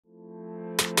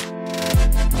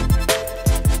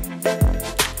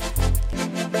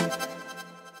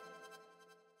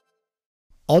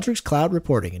Alteryx Cloud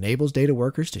Reporting enables data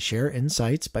workers to share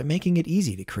insights by making it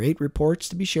easy to create reports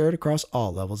to be shared across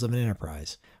all levels of an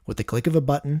enterprise. With the click of a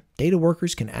button, data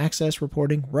workers can access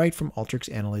reporting right from Alteryx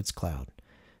Analytics Cloud.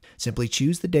 Simply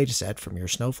choose the dataset from your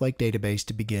Snowflake database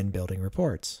to begin building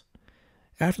reports.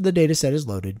 After the dataset is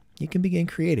loaded, you can begin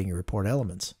creating your report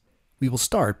elements. We will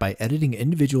start by editing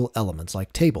individual elements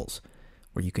like tables,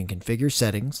 where you can configure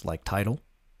settings like title,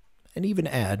 and even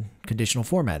add conditional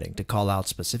formatting to call out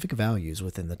specific values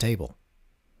within the table.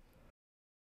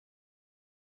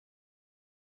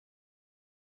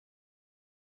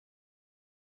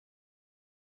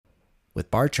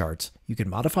 With bar charts, you can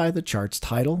modify the chart's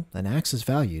title and axis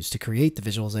values to create the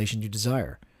visualization you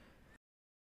desire.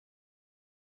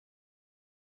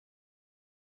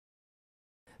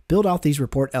 Build out these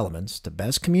report elements to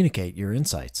best communicate your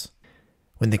insights.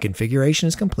 When the configuration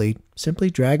is complete,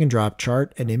 simply drag and drop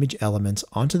chart and image elements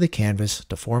onto the canvas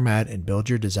to format and build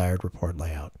your desired report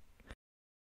layout.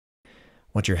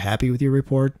 Once you're happy with your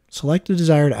report, select the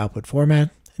desired output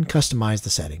format and customize the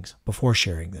settings before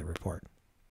sharing the report.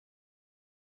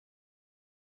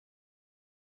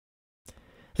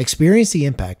 Experience the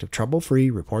impact of trouble-free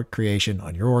report creation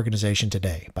on your organization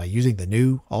today by using the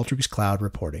new Alteryx Cloud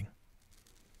Reporting.